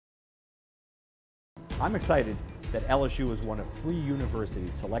I'm excited that LSU is one of 3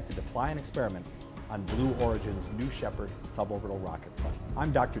 universities selected to fly an experiment on Blue Origin's New Shepard suborbital rocket flight.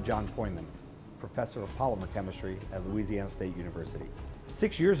 I'm Dr. John Pojman, professor of polymer chemistry at Louisiana State University.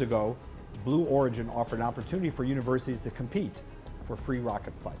 6 years ago, Blue Origin offered an opportunity for universities to compete for free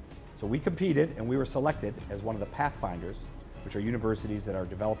rocket flights. So we competed and we were selected as one of the pathfinders, which are universities that are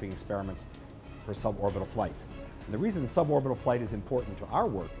developing experiments for suborbital flight. And the reason suborbital flight is important to our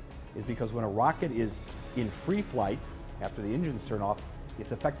work is because when a rocket is in free flight, after the engines turn off,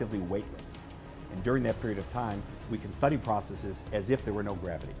 it's effectively weightless. And during that period of time, we can study processes as if there were no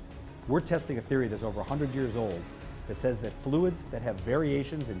gravity. We're testing a theory that's over 100 years old that says that fluids that have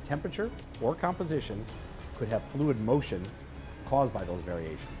variations in temperature or composition could have fluid motion caused by those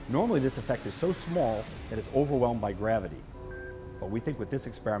variations. Normally this effect is so small that it's overwhelmed by gravity. But we think with this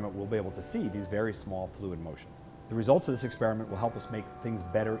experiment we'll be able to see these very small fluid motions. The results of this experiment will help us make things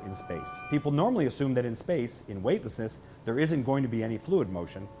better in space. People normally assume that in space, in weightlessness, there isn't going to be any fluid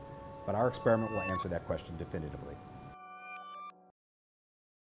motion, but our experiment will answer that question definitively.